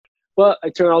but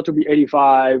it turned out to be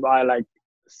 85. I like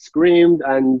screamed,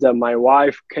 and my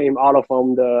wife came out of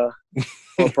from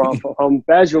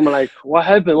bedroom, like, what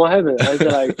happened? I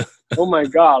said, like, oh my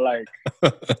God, like,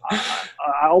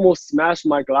 I almost smashed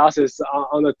my glasses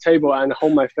on the table and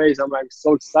hold my face. I'm like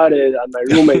so excited, and my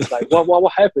roommate's like,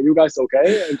 what happened? You guys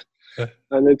okay?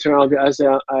 And it turned out, I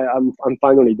said, I'm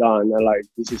finally done. And like,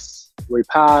 we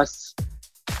passed.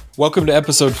 Welcome to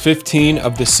episode 15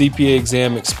 of the CPA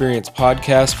Exam Experience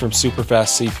podcast from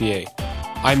Superfast CPA.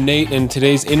 I'm Nate, and in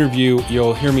today's interview,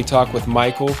 you'll hear me talk with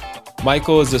Michael.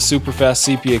 Michael is a Superfast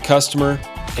CPA customer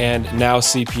and now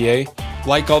CPA.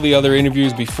 Like all the other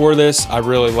interviews before this, I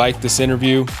really like this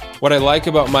interview. What I like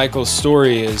about Michael's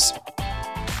story is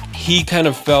he kind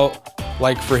of felt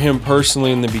like for him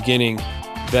personally in the beginning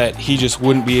that he just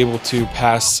wouldn't be able to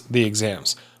pass the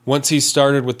exams. Once he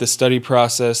started with the study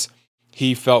process,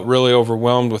 he felt really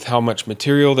overwhelmed with how much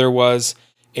material there was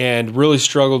and really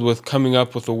struggled with coming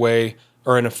up with a way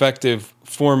or an effective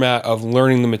format of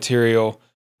learning the material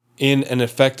in an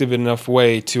effective enough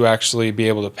way to actually be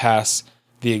able to pass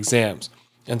the exams.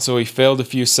 And so he failed a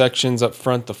few sections up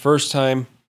front the first time.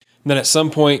 And then at some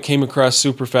point came across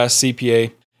Superfast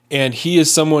CPA. And he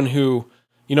is someone who,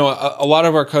 a lot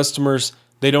of our customers,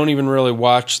 they don't even really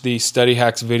watch the Study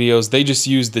Hacks videos. They just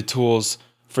use the tools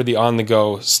for the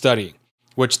on-the-go studying,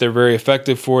 which they're very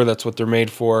effective for. That's what they're made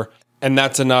for. And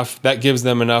that's enough. That gives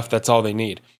them enough. That's all they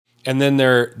need. And then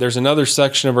there's another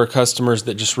section of our customers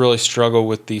that just really struggle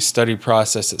with the study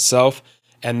process itself.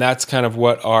 And that's kind of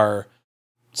what our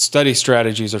study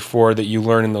strategies are for that you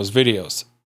learn in those videos.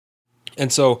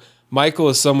 And so Michael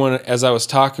is someone, as I was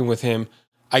talking with him,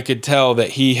 I could tell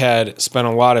that he had spent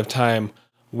a lot of time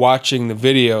watching the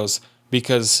videos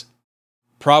because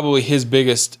probably his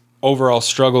biggest overall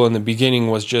struggle in the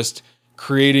beginning was just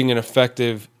creating an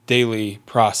effective daily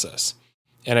process.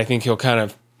 And I think he'll kind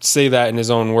of say that in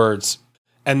his own words.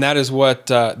 And that is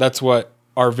that's what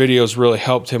our videos really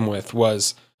helped him with,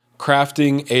 was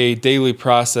crafting a daily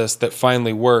process that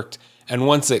finally worked. And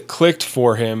once it clicked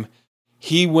for him,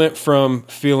 he went from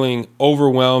feeling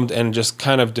overwhelmed and just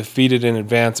kind of defeated in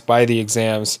advance by the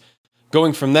exams,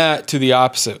 going from that to the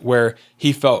opposite, where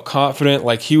he felt confident,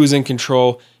 like he was in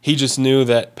control. He just knew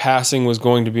that passing was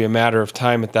going to be a matter of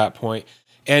time at that point.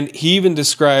 And he even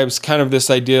describes kind of this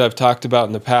idea I've talked about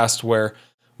in the past, where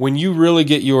when you really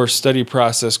get your study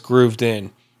process grooved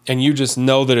in and you just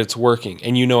know that it's working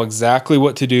and you know exactly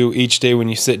what to do each day when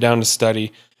you sit down to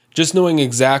study, just knowing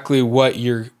exactly what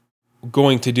you're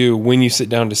going to do when you sit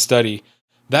down to study,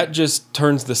 that just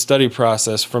turns the study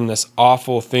process from this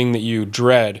awful thing that you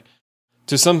dread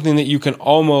to something that you can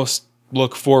almost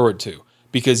look forward to,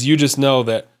 because you just know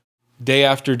that day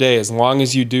after day, as long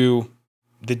as you do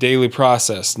the daily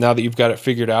process, now that you've got it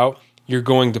figured out, you're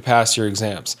going to pass your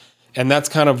exams. And that's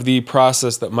kind of the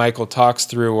process that Michael talks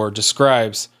through or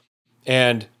describes.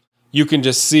 And you can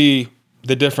just see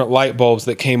the different light bulbs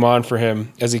that came on for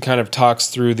him as he kind of talks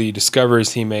through the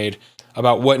discoveries he made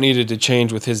about what needed to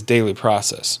change with his daily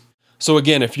process. So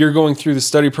again, if you're going through the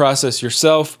study process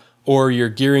yourself, or you're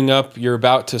gearing up, you're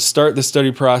about to start the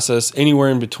study process, anywhere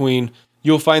in between,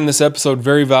 you'll find this episode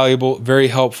very valuable, very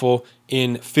helpful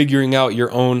in figuring out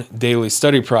your own daily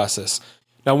study process.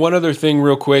 Now, one other thing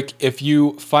real quick, if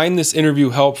you find this interview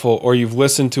helpful, or you've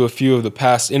listened to a few of the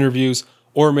past interviews,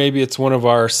 or maybe it's one of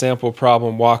our sample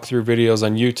problem walkthrough videos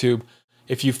on YouTube,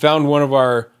 if you found one of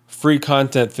our free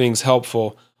content things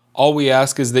helpful, all we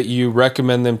ask is that you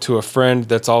recommend them to a friend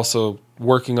that's also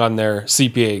working on their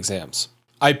CPA exams.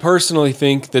 I personally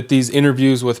think that these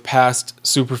interviews with past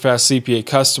Superfast CPA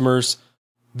customers,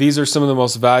 these are some of the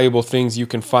most valuable things you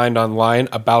can find online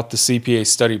about the CPA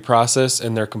study process,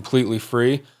 and they're completely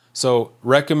free. So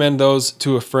recommend those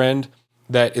to a friend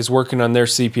that is working on their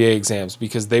CPA exams,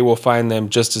 because they will find them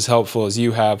just as helpful as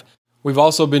you have. We've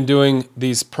also been doing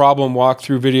these problem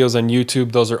walkthrough videos on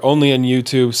YouTube. Those are only on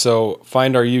YouTube, so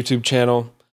find our YouTube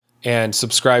channel and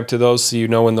subscribe to those so you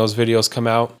know when those videos come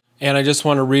out. And I just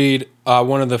want to read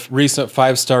one of the recent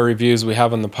 5-star reviews we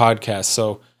have on the podcast.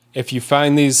 So if you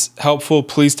find these helpful,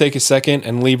 please take a second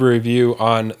and leave a review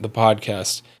on the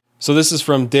podcast. So this is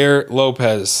from Dare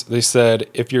Lopez. They said,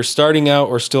 if you're starting out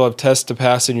or still have tests to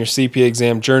pass in your CPA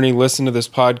exam journey, listen to this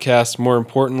podcast. More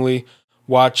importantly,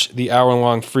 watch the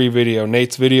hour-long free video.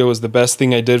 Nate's video is the best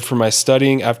thing I did for my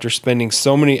studying after spending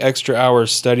so many extra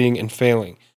hours studying and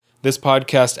failing. This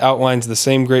podcast outlines the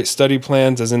same great study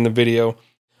plans as in the video.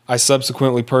 I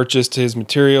subsequently purchased his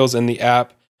materials and the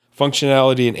app.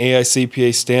 Functionality and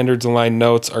AICPA standards aligned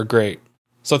notes are great.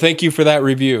 So thank you for that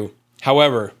review.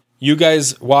 However, you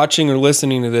guys watching or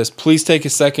listening to this, please take a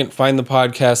second, find the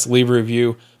podcast, leave a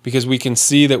review, because we can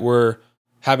see that we're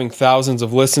having thousands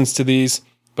of listens to these,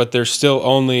 but there's still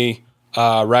only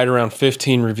right around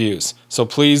 15 reviews. So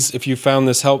please, if you found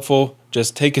this helpful,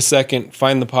 just take a second,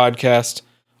 find the podcast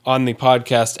on the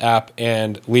podcast app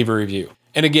and leave a review.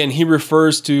 And again, he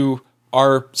refers to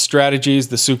our strategies,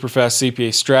 the Superfast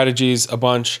CPA strategies, a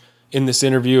bunch in this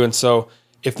interview. And so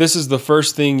if this is the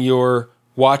first thing you're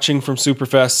watching from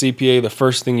Superfast CPA, the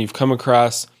first thing you've come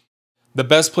across, the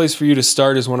best place for you to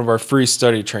start is one of our free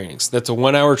study trainings. That's a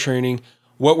 1-hour training.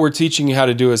 What we're teaching you how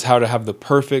to do is how to have the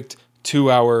perfect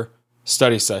 2-hour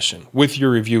study session with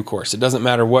your review course. It doesn't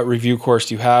matter what review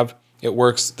course you have. It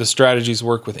works. The strategies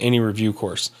work with any review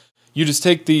course. You just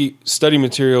take the study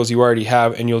materials you already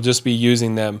have and you'll just be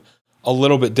using them a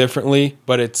little bit differently,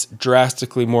 but it's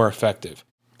drastically more effective.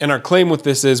 And our claim with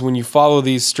this is when you follow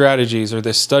these strategies or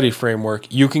this study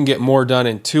framework, you can get more done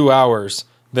in 2 hours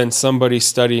than somebody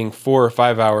studying 4 or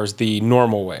 5 hours the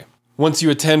normal way. Once you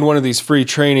attend one of these free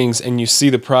trainings and you see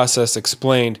the process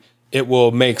explained, it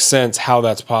will make sense how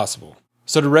that's possible.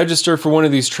 So to register for one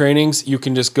of these trainings, you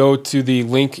can just go to the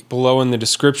link below in the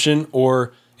description,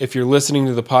 or if you're listening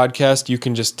to the podcast, you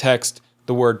can just text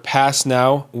the word "pass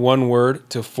now," one word,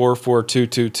 to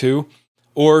 44222,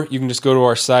 or you can just go to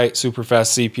our site,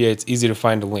 Superfast CPA. It's easy to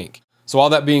find a link. So all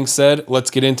that being said, let's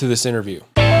get into this interview.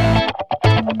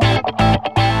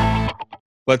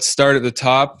 Let's start at the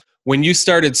top. When you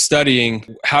started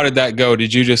studying, how did that go?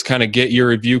 Did you just kind of get your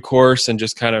review course and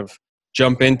just kind of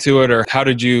jump into it, or how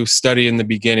did you study in the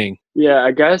beginning? Yeah,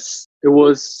 I guess it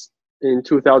was in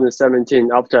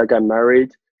 2017 after I got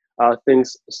married.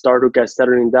 Things started to get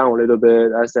settling down a little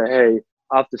bit. I said, hey,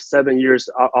 after 7 years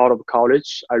out of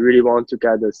college, I really want to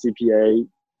get the CPA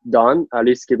done, at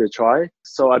least give it a try.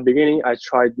 So at the beginning, I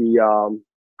tried the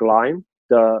GLIME,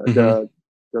 the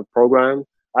program.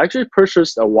 I actually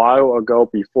purchased a while ago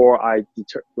before I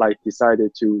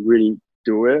decided to really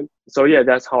do it. So yeah,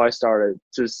 that's how I started.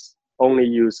 Just only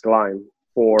use GLIME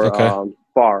for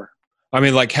FAR. I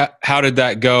mean, like, how did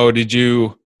that go? Did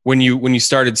you, when you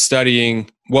started studying,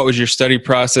 what was your study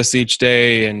process each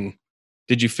day? And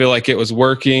did you feel like it was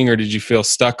working, or did you feel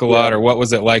stuck a lot, or what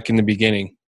was it like in the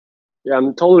beginning? Yeah,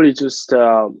 I'm totally just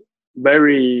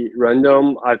very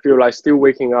random. I feel like still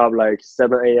waking up like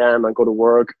 7 a.m. and go to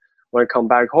work. When I come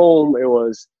back home, it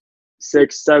was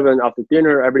 6, 7 after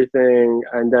dinner, everything,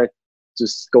 and then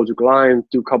just go to GLIME,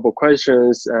 do a couple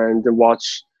questions, and then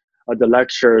watch the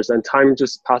lectures. And time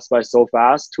just passed by so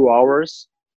fast, 2 hours,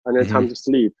 and then time to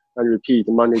sleep and repeat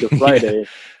Monday to Friday.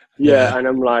 Yeah, and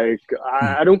I'm like,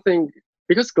 I don't think,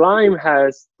 because GLIME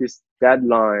has this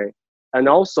deadline, and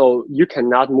also you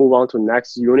cannot move on to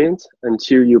next unit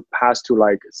until you pass to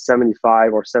like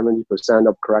 75 or 70%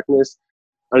 of correctness.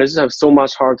 And I just have so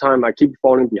much hard time. I keep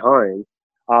falling behind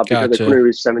because I couldn't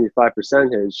reach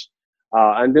 75%.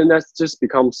 And then that's just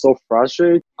become so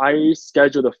frustrating. I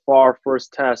scheduled the FAR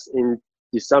first test in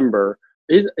December.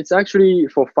 It's actually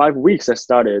for 5 weeks I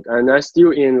started, and I'm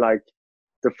still in like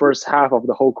the first half of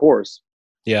the whole course.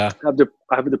 Yeah. I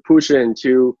have to push it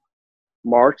into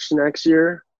March next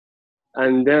year.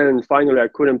 And then finally I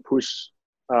couldn't push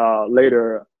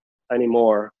later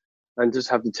anymore, and just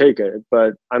have to take it.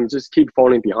 But I'm just keep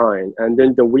falling behind. And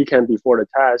then the weekend before the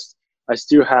test, I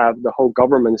still have the whole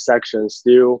government section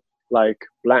still like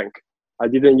blank. I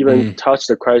didn't even touch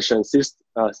the question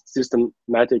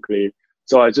systematically.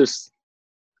 So I just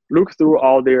look through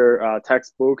all their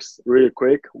textbooks really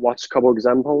quick, watch a couple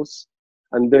examples,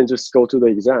 and then just go to the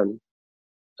exam.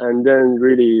 And then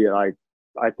really, like,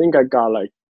 I think I got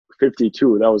like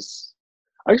 52. That was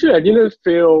actually, I didn't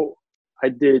feel I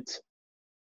did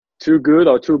too good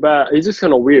or too bad. It's just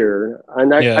kind of weird.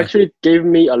 And that actually gave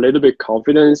me a little bit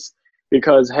confidence,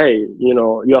 because, hey, you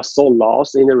know, you are so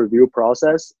lost in the review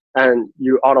process, and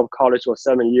you out of college for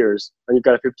 7 years and you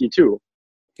got a 52.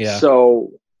 Yeah. So,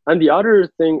 and the other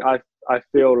thing I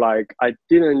feel like I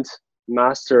didn't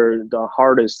master the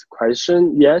hardest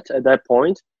question yet at that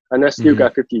point, and I still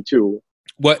got 52.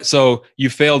 What? So you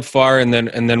failed FAR, and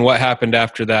then what happened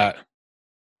after that?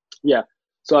 Yeah.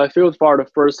 So I failed FAR the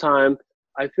first time.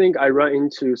 I think I ran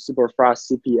into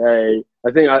Superfast CPA.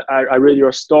 I think I read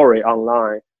your story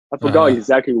online. I forgot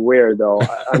exactly where though.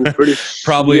 I'm pretty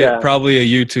probably a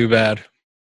YouTube ad.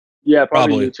 Yeah,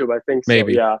 probably YouTube. I think so.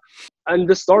 Maybe. Yeah. And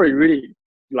the story really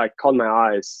like caught my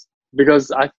eyes, because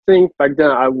I think back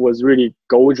then I was really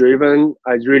goal driven.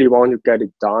 I really want to get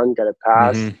it done, get it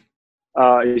passed.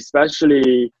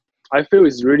 Especially, I feel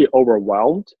it's really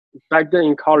overwhelmed. Back then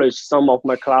in college, some of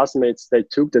my classmates, they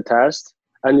took the test,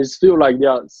 and it feel like they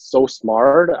are so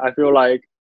smart. I feel like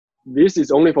this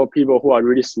is only for people who are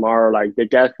really smart. Like, they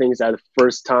get things at the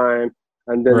first time.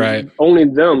 and then Right. only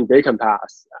them they can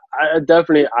pass.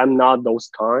 I'm not those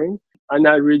kind. And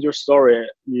I read your story.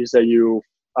 You said you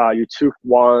took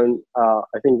one,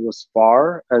 I think it was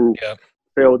FAR, and Yeah.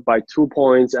 failed by 2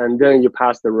 points, and then you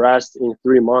passed the rest in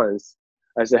 3 months.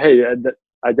 I said, hey,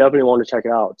 I definitely want to check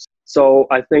it out. So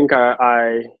I think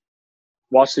I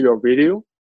watched your video.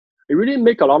 It really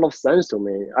make a lot of sense to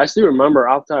me. I still remember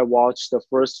after I watched the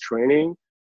first training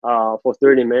for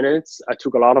 30 minutes, I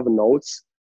took a lot of notes.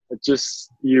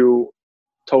 Just you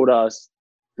told us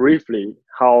briefly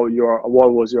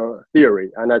what was your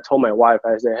theory, and I told my wife,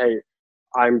 I said, hey,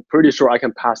 I'm pretty sure I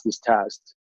can pass this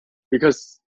test,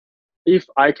 because if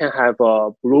I can have a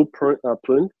blueprint,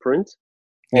 print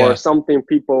or Yeah. something,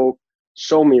 people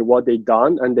show me what they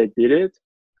done and they did it,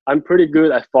 I'm pretty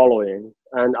good at following,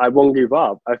 and I won't give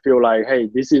up. I feel like, hey,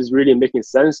 this is really making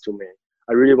sense to me.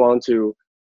 I really want to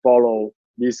follow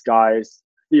this guy's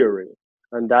theory,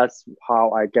 and that's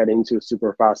how I get into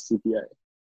super fast CPA.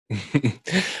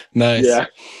 Nice. Yeah.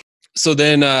 So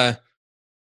then,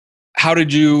 how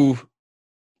did you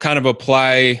kind of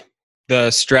apply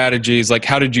the strategies? Like,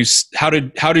 how did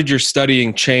your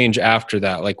studying change after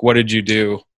that? Like, what did you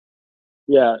do?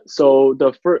 Yeah. So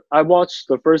I watched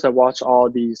all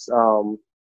these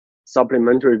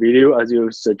supplementary video as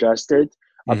you suggested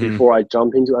Mm-hmm. before I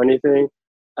jump into anything.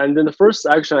 And then the first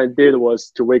action I did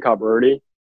was to wake up early.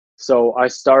 So I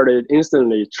started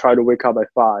instantly try to wake up at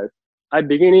 5. At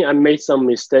beginning, I made some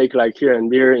mistake like here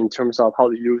and there in terms of how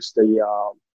to use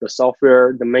the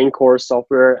software, the main course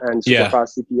software, and Yeah.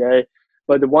 Superfast CPA.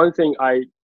 But the one thing I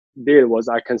did was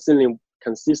I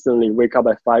consistently wake up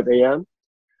at 5 a.m.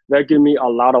 That gave me a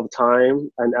lot of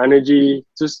time and energy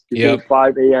just between Yep.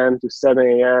 5 a.m. to 7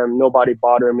 a.m. Nobody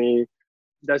bother me.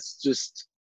 That's just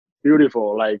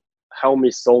beautiful, like helped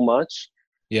me so much.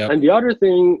 Yep. And the other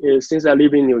thing is, since I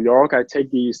live in New York, I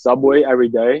take the subway every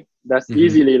day. That's Mm-hmm.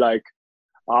 easily like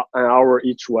an hour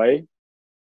each way.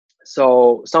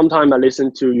 So sometimes I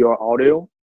listen to your audio.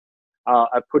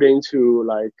 I put into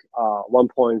like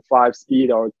 1.5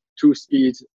 speed or 2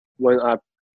 speed when I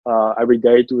every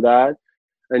day do that.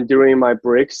 And during my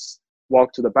breaks,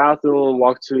 walk to the bathroom,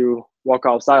 walk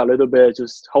outside a little bit,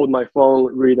 just hold my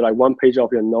phone, read like 1 page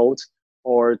of your notes,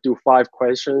 or do 5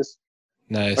 questions.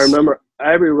 I Nice. remember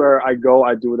everywhere I go,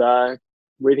 I do that.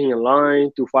 Waiting in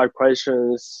line, do 5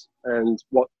 questions, and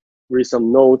read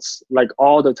some notes, like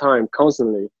all the time,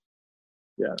 constantly.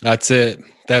 Yeah. That's it.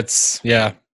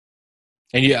 Yeah.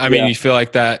 And I mean, Yeah. you feel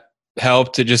like that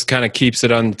helped. It just kind of keeps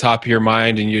it on the top of your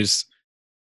mind, and you just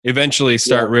eventually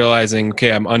start Yeah. realizing,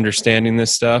 okay, I'm understanding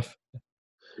this stuff.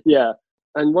 Yeah.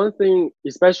 And one thing,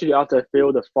 especially after I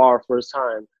failed the FAR first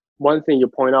time, one thing you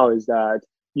point out is that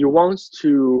you want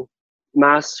to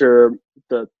master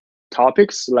the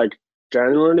topics, like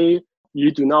generally. You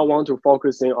do not want to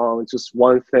focusing on just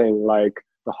one thing, like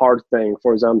the hard thing,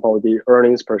 for example, the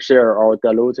earnings per share or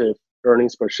dilutive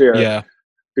earnings per share, Yeah.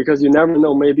 because you never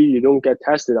know, maybe you don't get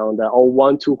tested on that, or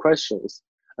 1, 2 questions.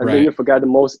 And then Right. you forget the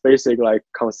most basic, like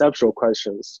conceptual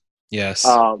questions. Yes.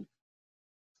 Um,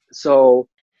 so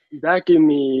that gave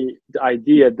me the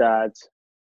idea that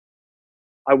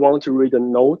I want to read the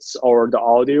notes or the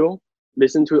audio,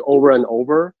 listen to it over and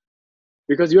over,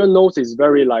 because your notes is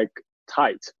very like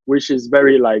tight, which is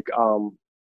very like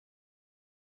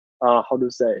how to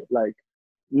say, like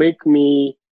make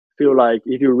me feel like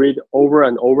if you read over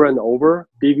and over and over,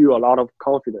 give you a lot of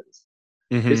confidence.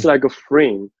 Mm-hmm. It's like a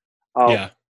frame. Yeah.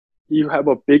 You have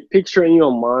a big picture in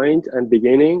your mind and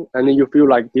beginning, and then you feel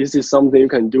like this is something you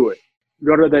can do it,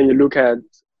 rather than you look at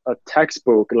a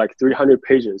textbook like 300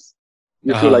 pages.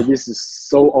 You feel like Uh-huh. this is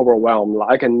so overwhelmed, like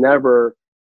I can never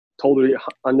totally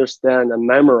understand and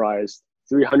memorize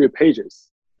 300 pages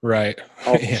Right.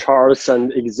 of Yeah. charts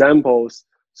and examples.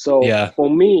 So Yeah. for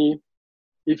me,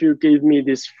 if you give me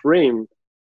this frame,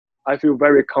 I feel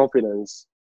very confident.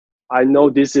 I know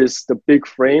this is the big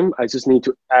frame. I just need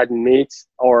to admit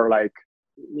or like,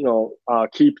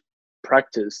 keep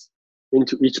practice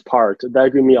into each part.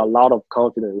 That give me a lot of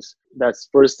confidence. That's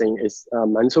first thing is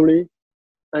mentally.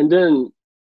 And then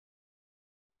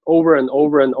over and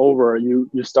over and over, you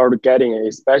start getting it,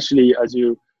 especially as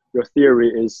your theory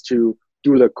is to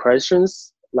do the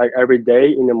questions like every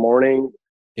day in the morning,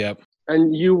 Yep.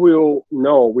 and you will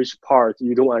know which part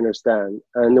you don't understand.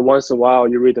 And once in a while,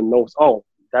 you read the notes. Oh,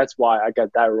 that's why I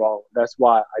got that wrong. That's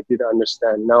why I didn't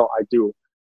understand. Now I do.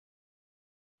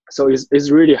 So it's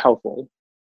really helpful.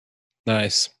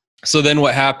 Nice. So then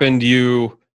what happened?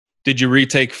 Did you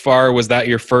retake FAR? Was that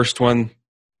your first one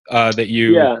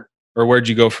Yeah. or where'd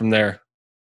you go from there?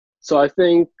 So I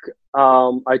think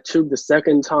I took the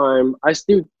second time. I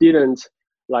still didn't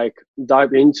like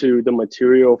dive into the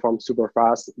material from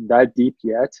Superfast that deep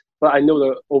yet, but I know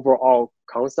the overall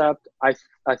concept. I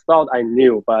thought I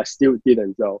knew, but I still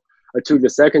didn't though. I took the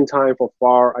second time for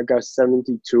FAR, I got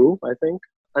 72, I think.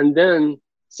 And then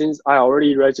since I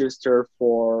already registered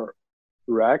for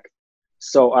REC,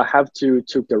 so I have to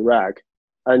took the REC.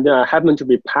 And then I happened to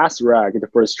be past REC the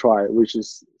first try, which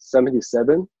is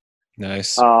 77.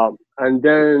 Nice. And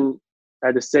then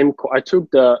at the same, I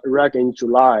took the REC in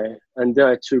July, and then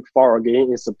I took FAR again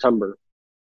in September.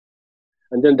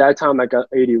 And then that time I got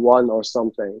 81 or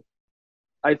something.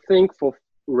 I think for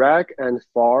REC and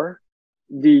FAR,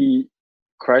 the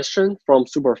question from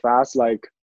Superfast, like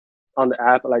on the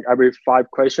app, like every 5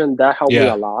 questions, that helped me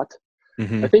a lot.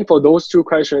 I think for those 2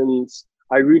 questions,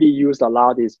 I really used a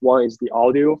lot. Is one is the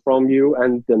audio from you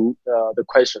and the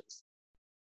questions.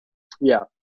 Yeah,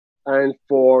 and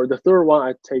for the third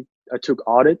one, I took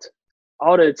audit.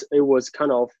 Audit, it was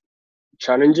kind of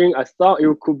challenging. I thought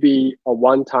it could be a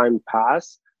one-time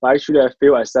pass, but actually I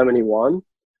failed at 71.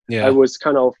 Yeah, I was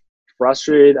kind of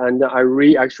frustrated, and then I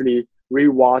actually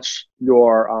rewatched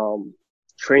your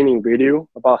training video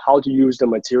about how to use the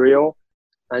material,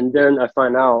 and then I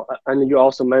find out. And you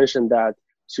also mentioned that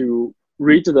to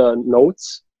read the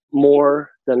notes more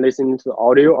than listening to the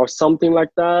audio or something like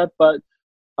that, but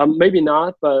maybe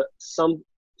not. But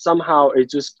somehow it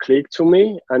just clicked to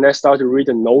me, and I started to read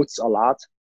the notes a lot.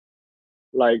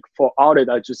 Like for audit,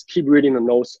 I just keep reading the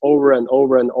notes over and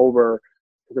over and over.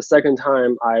 The second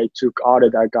time I took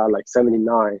audit, I got like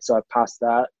 79, so I passed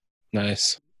that.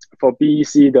 Nice. For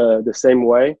BEC, the same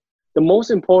way. The most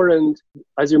important,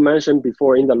 as you mentioned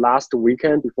before, in the last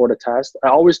weekend before the test, I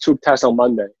always took tests on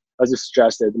Monday, as you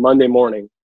suggested, Monday morning.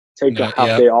 Take a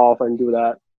half day off and do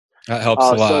that. That helps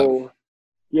a lot. So,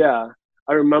 yeah,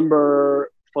 I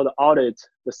remember for the audit,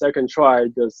 the second try,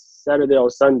 the Saturday or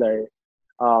Sunday,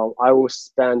 I will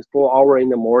spend 4 hours in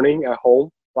the morning at home,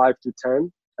 5 to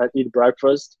 10, and eat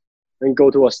breakfast, and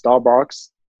go to a Starbucks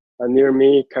near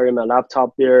me, carry my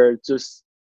laptop there, just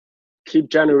keep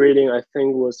generating. I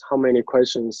think was how many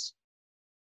questions?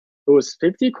 It was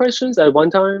 50 questions at one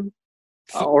time,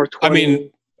 or 20. I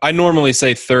mean, I normally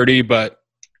say 30, but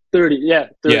 30. Yeah,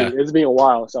 30. Yeah. It's been a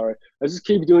while. Sorry, I just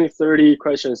keep doing 30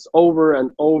 questions over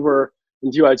and over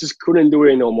until I just couldn't do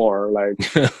it no more. Like,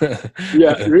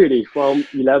 yeah, really, from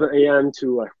 11 a.m.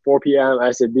 to like 4 p.m. I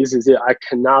said, this is it. I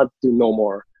cannot do no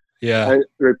more. Yeah. And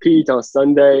repeat on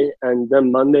Sunday, and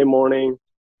then Monday morning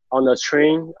on the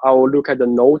train, I will look at the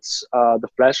notes, the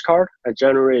flashcard I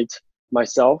generate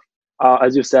myself.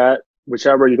 As you said,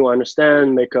 whichever you don't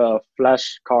understand, make a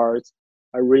flashcard.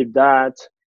 I read that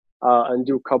and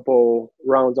do a couple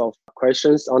rounds of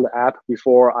questions on the app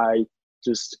before I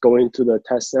just go into the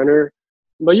test center.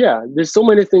 But yeah, there's so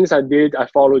many things I did. I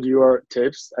followed your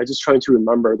tips. I just trying to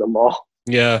remember them all.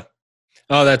 Yeah.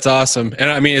 Oh, that's awesome. And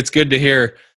I mean, it's good to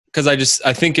hear, because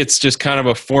I think it's just kind of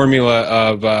a formula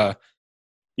of,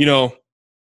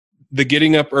 the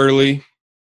getting up early.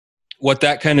 What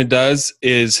that kind of does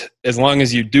is, as long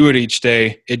as you do it each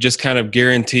day, it just kind of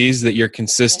guarantees that you're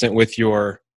consistent with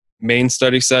your main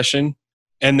study session.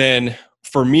 And then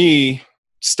for me,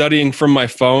 studying from my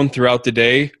phone throughout the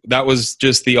day, that was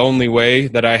just the only way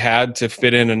that I had to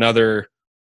fit in another,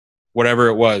 whatever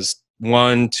it was,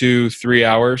 1, 2, 3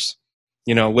 hours,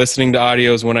 listening to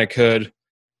audios when I could,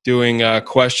 doing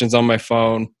questions on my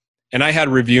phone. And I had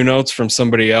review notes from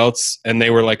somebody else, and they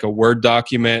were like a Word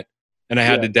document, and I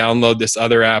had to download this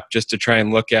other app just to try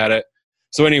and look at it.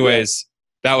 So anyways,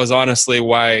 that was honestly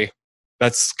why,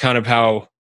 that's kind of how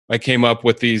I came up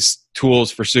with these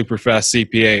tools for Superfast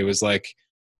CPA. It was like,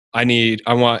 I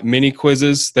want mini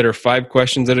quizzes that are 5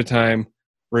 questions at a time,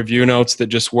 review notes that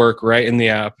just work right in the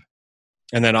app,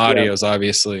 and then audios,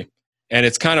 obviously. And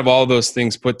it's kind of all those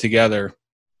things put together.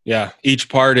 Yeah, each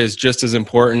part is just as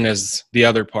important as the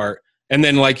other part. And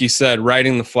then, like you said,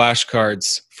 writing the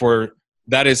flashcards,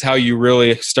 that is how you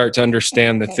really start to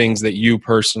understand the things that you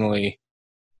personally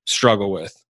struggle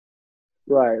with.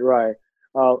 Right.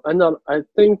 And I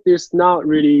think there's not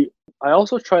really, I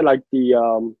also tried like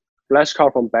the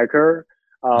flashcard from Becker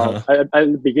at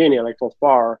the beginning, like for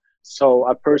FAR. So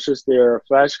I purchased their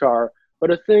flashcard.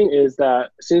 But the thing is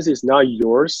that since it's not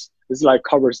yours, it's like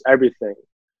covers everything.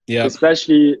 Yeah.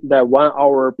 Especially that 1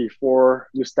 hour before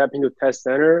you step into test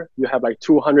center, you have like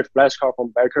 200 flashcards from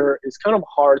Becker. It's kind of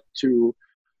hard to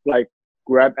like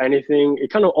grab anything. It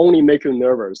kind of only make you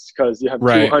nervous because you have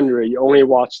 200, you only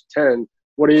watch 10.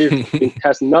 What if you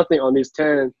test nothing on these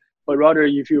 10? But rather,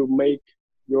 if you make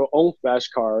your own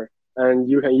flashcard and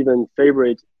you can even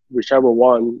favorite whichever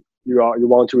one you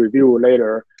want to review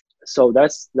later, So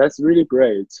that's really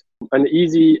great. And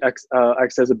easy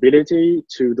accessibility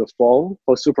to the phone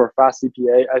for super fast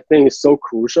CPA, I think is so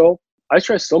crucial. I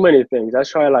try so many things. I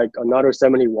try like another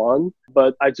 71,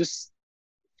 but I just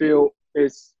feel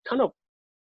it's kind of,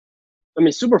 I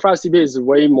mean, super fast CPA is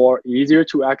way more easier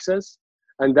to access,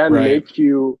 and that Right. make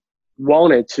you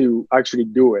want it to actually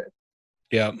do it.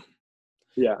 Yeah.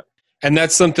 Yeah. And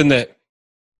that's something that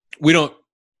we don't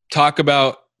talk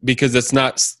about because it's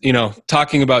not,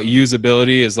 talking about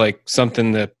usability is like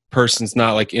something the person's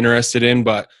not like interested in.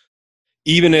 But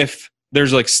even if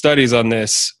there's like studies on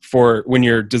this for when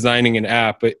you're designing an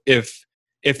app, if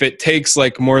it takes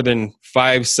like more than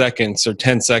 5 seconds or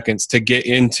 10 seconds to get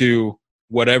into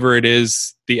whatever it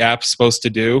is the app's supposed to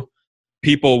do,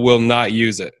 people will not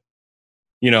use it,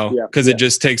 Yeah. because it Yeah.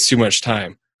 just takes too much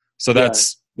time. So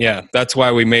Yeah. that's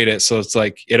why we made it. So it's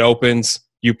like it opens,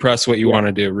 you press what you Yeah. want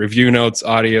to do, review notes,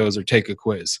 audios, or take a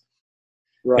quiz.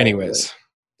 Right. Right. Anyways,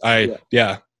 I,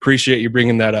 Yeah. appreciate you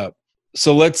bringing that up.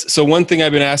 So one thing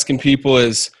I've been asking people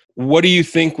is, what do you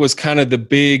think was kind of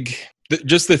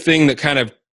just the thing that kind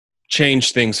of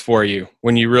changed things for you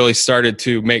when you really started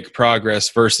to make progress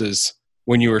versus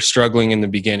when you were struggling in the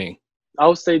beginning? I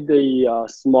would say the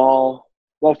small.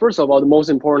 Well, first of all, the most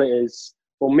important is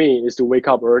for me is to wake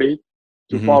up early,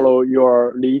 to Mm-hmm. follow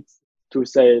your leads, to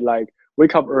say like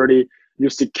wake up early. You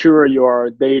secure your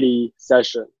daily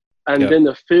session, and Yep. then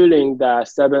the feeling that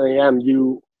 7 a.m.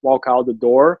 you walk out the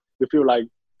door, you feel like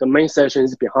the main session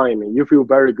is behind me. You feel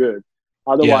very good.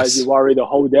 Otherwise, you Yes. worry the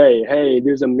whole day. Hey,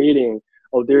 there's a meeting,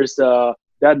 or there's a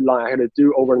deadline I had to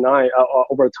do overnight,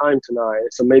 overtime tonight.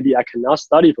 So maybe I cannot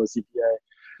study for CPA.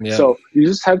 Yeah. So you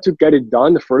just have to get it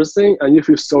done the first thing, and you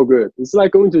feel so good. It's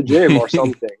like going to the gym or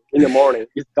something in the morning.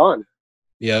 It's done,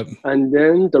 Yep. and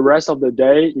then the rest of the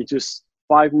day, it's just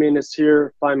 5 minutes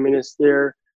here, 5 minutes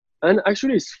there, and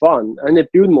actually it's fun and it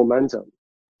builds momentum. So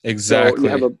you have Exactly.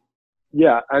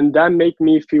 a and that make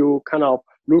me feel kind of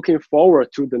looking forward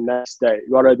to the next day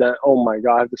rather than oh my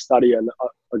god I have to study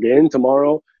again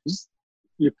tomorrow. Just,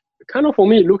 you kind of for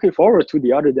me looking forward to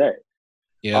the other day.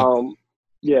 Yep. Um,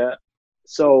 yeah,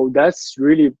 so that's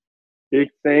really big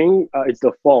thing. It's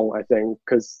the phone, I think,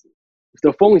 because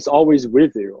the phone is always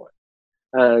with you,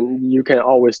 and you can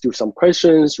always do some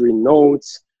questions, read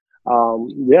notes. All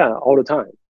the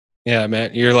time. Yeah,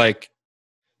 man.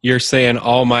 You're saying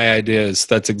all my ideas.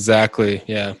 That's exactly,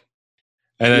 yeah.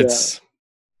 And Yeah,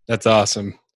 that's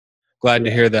awesome. Glad to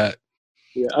yeah, hear that.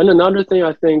 yeah. And another thing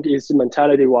I think is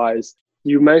mentality wise.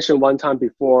 You mentioned one time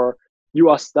before you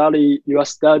are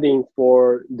studying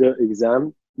for the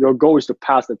exam. Your goal is to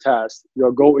pass the test.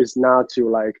 Your goal is not to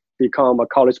like become a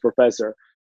college professor.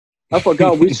 I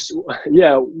forgot which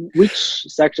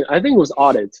section. I think it was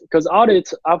audit. Because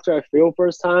audit, after I failed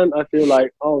first time, I feel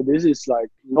like, oh, this is like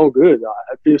no good.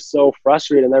 I feel so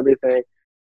frustrated and everything.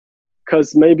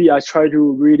 Because maybe I try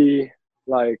to really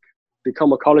like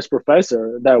become a college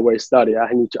professor that way study.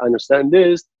 I need to understand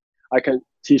this. I can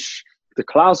teach the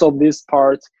class of this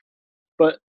part.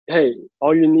 But hey,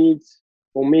 all you need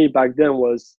for me back then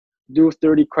was do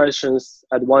 30 questions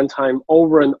at one time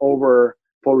over and over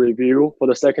for review for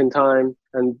the second time.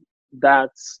 And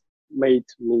that's made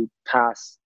me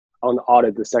pass on the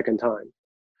audit the second time.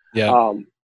 Yeah. Um,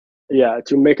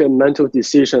 to make a mental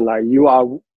decision like you are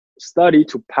study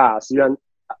to pass. You are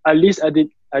at least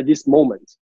at this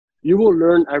moment. You will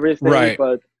learn everything, Right.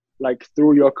 but like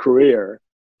through your career.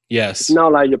 It's Yes.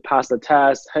 not like you pass the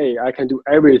test. Hey, I can do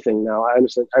everything now. I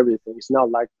understand everything. It's not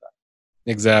like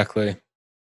that. Exactly.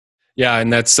 Yeah,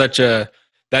 and that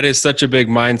is such a big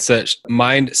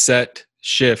mindset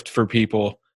shift for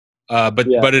people. Yeah, But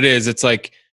it's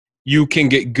like you can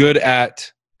get good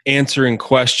at answering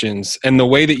questions, and the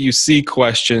way that you see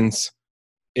questions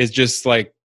is just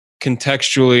like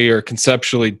contextually or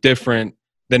conceptually different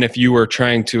than if you were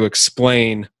trying to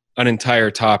explain an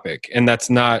entire topic. And that's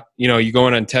not, you go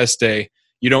in on test day,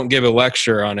 you don't give a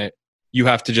lecture on it. You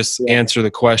have to just yeah, answer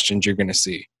the questions you're going to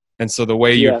see. And so the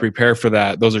way you yeah. prepare for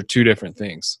that, those are two different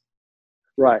things.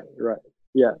 Right, right.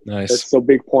 Yeah, Nice. that's a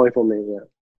big point for me. Yeah,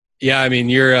 Yeah, I mean,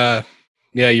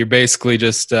 you're basically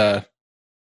just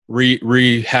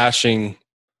rehashing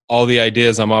all the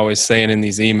ideas I'm always saying in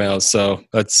these emails. So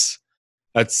that's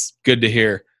good to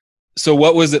hear. So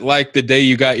what was it like the day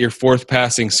you got your fourth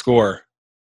passing score?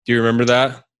 Do you remember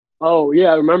that? Oh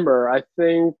yeah, I remember. I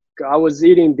think I was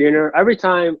eating dinner every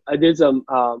time I did some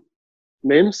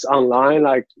memes online.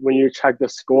 Like when you check the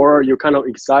score, you're kind of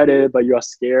excited, but you are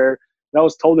scared. That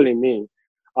was totally me.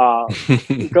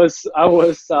 Because I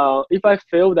was, if I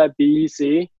fail that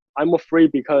BEC, I'm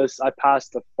afraid because I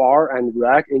passed the FAR and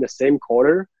RAC in the same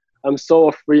quarter. I'm so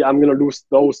afraid I'm gonna lose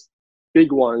those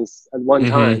big ones at one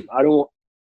time. I don't,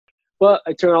 but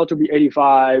it turned out to be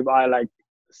 85. I like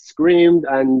screamed,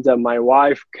 and my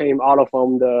wife came out of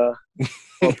from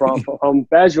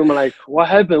bedroom, like, what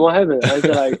happened? What happened? I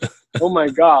said, like, oh my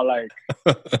God, like,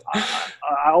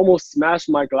 I almost smashed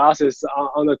my glasses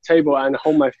on the table and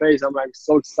hold my face. I'm like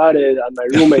so excited, and my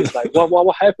roommate's like,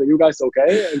 what happened? You guys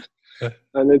okay?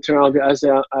 And it turned out I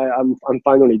said, I'm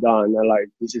finally done. And like,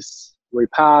 we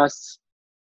passed.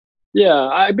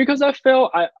 Yeah, because I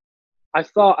felt I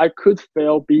thought I could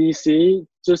fail BEC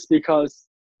just because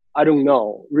I don't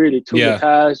know. Really took the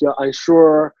test, you're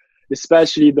unsure,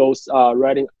 especially those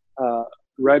writing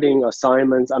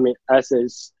assignments. I mean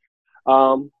essays.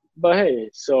 But hey,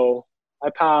 so I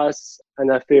passed, and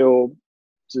I feel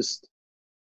just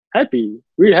happy,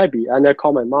 really happy. And I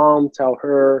call my mom, tell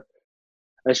her,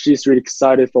 and she's really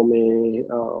excited for me.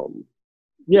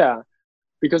 Yeah,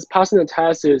 because passing the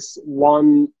test is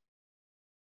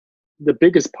the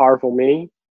biggest part for me.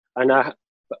 And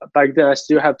back then I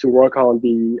still have to work on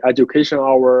the education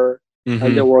hour, and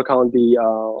then work on the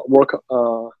work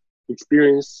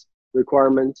experience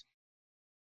requirement.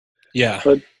 Yeah.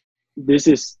 But this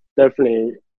is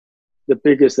definitely the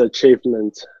biggest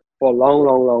achievement for a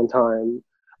long time.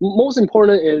 Most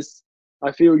important is,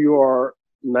 I feel your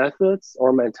methods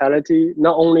or mentality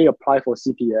not only apply for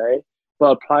CPA,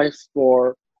 but applies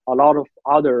for a lot of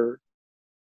other.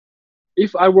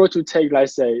 If I were to take,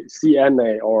 let's say,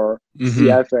 CMA or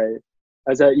CFA,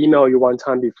 as I emailed you one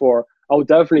time before, I would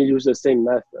definitely use the same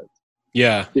method.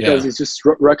 Yeah. Because it just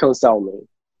reconcile me,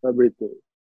 everything.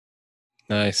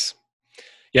 Nice.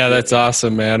 Yeah, that's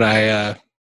awesome, man.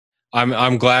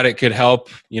 I'm glad it could help,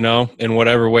 in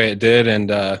whatever way it did. And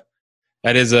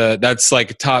that's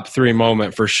like a top 3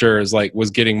 moment for sure,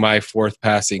 was getting my 4th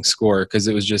passing score, because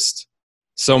it was just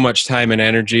so much time and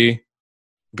energy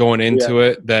going into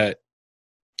it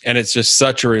and it's just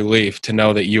such a relief to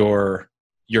know that you're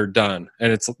done.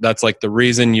 And that's like the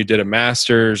reason you did a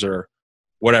master's or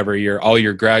whatever, all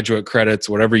your graduate credits,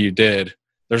 whatever you did.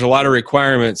 There's a lot of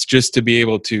requirements just to be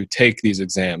able to take these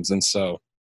exams. And so,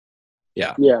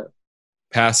 yeah,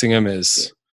 passing them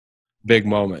is big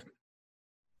moment.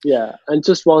 Yeah, and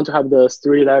just want to have those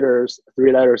three letters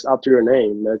after your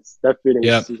name. That feeling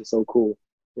is so cool.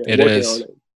 Yeah, it is.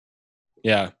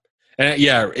 Yeah. And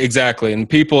yeah, exactly. And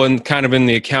people in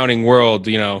the accounting world,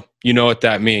 you know what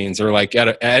that means. Or like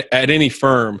at any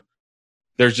firm,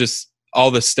 there's just all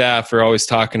the staff are always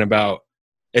talking about,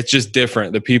 it's just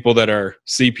different. The people that are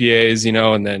CPAs,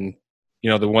 and then,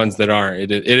 the ones that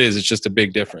aren't, it's just a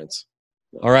big difference.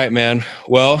 All right, man.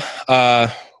 Well,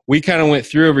 we kind of went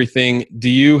through everything. Do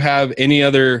you have any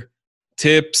other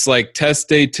tips, like test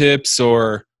day tips,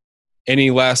 or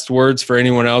any last words for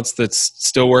anyone else that's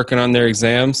still working on their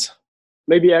exams?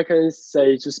 Maybe I can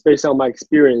say, just based on my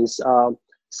experience,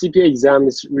 CPA exam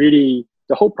is really,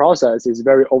 the whole process is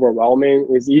very overwhelming.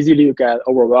 It's easy to get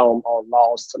overwhelmed or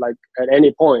lost, like at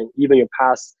any point, even you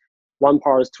pass 1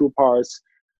 part, 2 parts.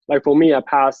 Like for me, I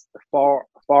passed FAR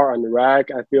and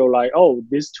REG. I feel like, oh,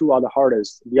 these 2 are the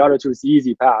hardest. The other 2 is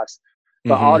easy pass.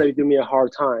 But audit give me a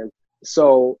hard time.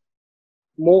 So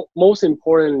most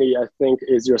importantly, I think,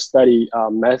 is your study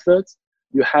method.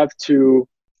 You have to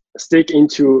stick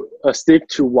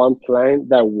to one plan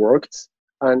that worked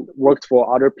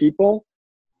for other people,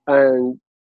 and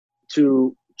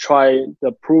to try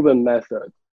the proven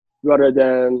method rather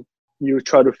than you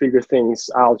try to figure things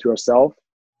out yourself.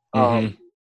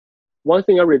 One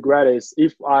thing I regret is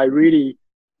if I really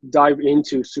dive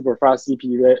into super fast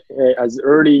CPA as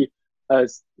early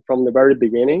as from the very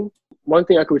beginning. One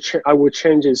thing I would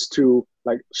change is to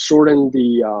like shorten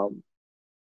the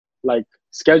like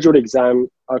scheduled exam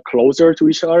closer to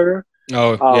each other.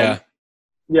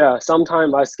 Yeah.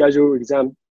 Sometimes I schedule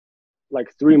exam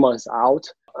like 3 months out,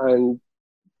 and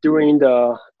during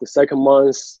the second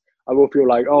month, I will feel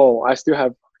like, oh, I still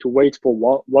have to wait for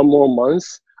one more month.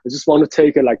 I just want to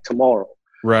take it like tomorrow.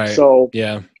 Right. So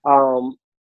yeah.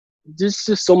 There's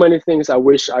just so many things I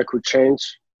wish I could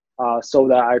change, so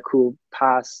that I could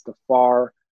pass the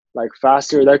FAR like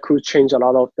faster. That could change a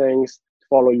lot of things.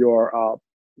 Follow your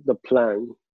the plan.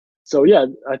 So yeah,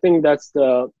 I think that's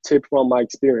the tip from my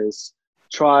experience.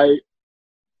 Try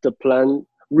the plan.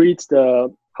 Read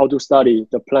the how to study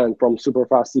the plan from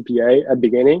Superfast CPA at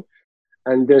beginning,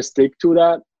 and then stick to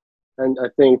that. And I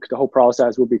think the whole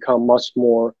process will become much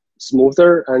more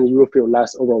smoother, and you will feel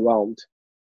less overwhelmed.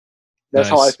 That's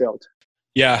how I felt.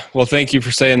 Yeah. Well, thank you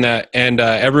for saying that. And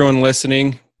everyone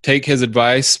listening, take his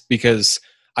advice, because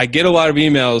I get a lot of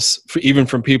emails even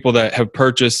from people that have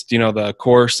purchased, the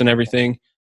course and everything.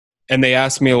 And they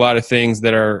ask me a lot of things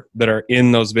that are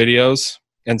in those videos.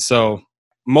 And so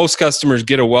most customers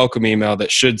get a welcome email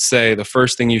that should say the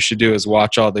first thing you should do is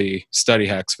watch all the study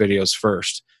hacks videos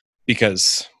first,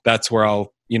 because that's where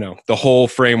the whole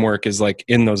framework is like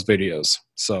in those videos.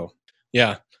 So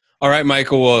yeah. All right,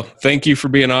 Michael. Well, thank you for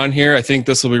being on here. I think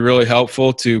this will be really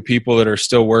helpful to people that are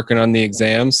still working on the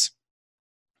exams.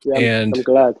 Yeah, I'm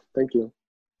glad. Thank you.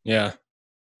 Yeah.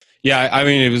 Yeah. I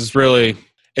mean,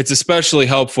 it's especially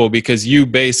helpful because you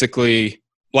basically,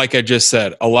 like I just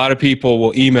said, a lot of people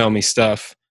will email me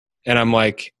stuff and I'm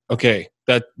like, okay,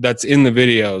 that's in the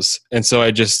videos. And so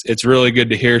it's really good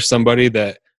to hear somebody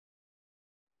that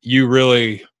you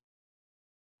really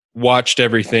watched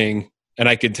everything, and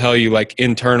I could tell you like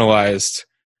internalized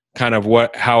kind of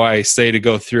how I say to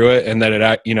go through it, and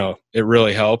that it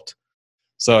really helped.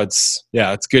 So it's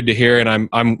good to hear. And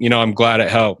I'm glad it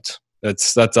helped.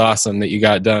 That's awesome that you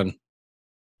got done.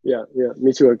 Yeah.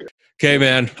 Me too. Okay,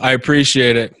 man. I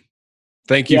appreciate it.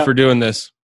 Thank you for doing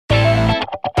this.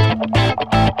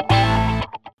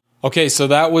 Okay. So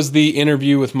that was the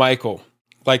interview with Michael.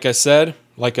 Like I've said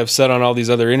on all these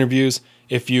other interviews,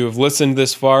 if you have listened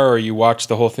this far or you watched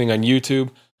the whole thing on YouTube,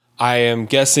 I am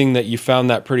guessing that you found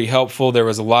that pretty helpful. There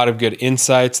was a lot of good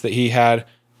insights that he had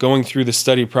going through the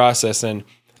study process. And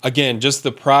again, just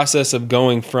the process of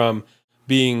going from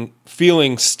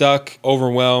feeling stuck,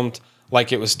 overwhelmed,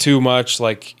 like it was too much,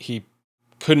 like he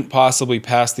couldn't possibly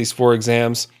pass these 4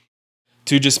 exams,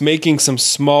 to just making some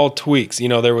small tweaks.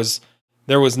 There was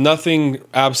nothing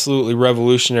absolutely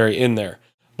revolutionary in there,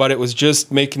 but it was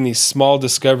just making these small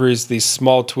discoveries, these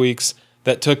small tweaks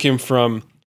that took him from,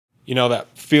 that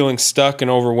feeling stuck and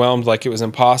overwhelmed like it was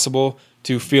impossible,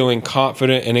 to feeling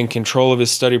confident and in control of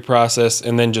his study process,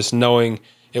 and then just knowing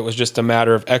it was just a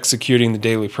matter of executing the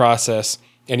daily process,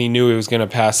 and he knew he was going to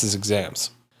pass his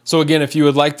exams. So again, if you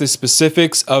would like the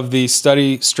specifics of the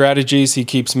study strategies he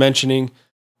keeps mentioning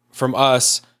from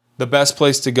us, the best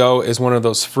place to go is one of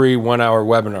those free 1-hour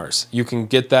webinars. You can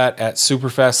get that at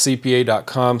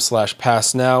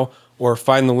superfastcpa.com/passnow, or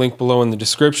find the link below in the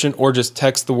description, or just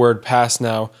text the word pass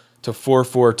now to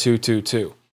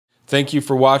 44222. Thank you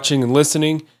for watching and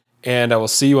listening, and I will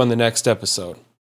see you on the next episode.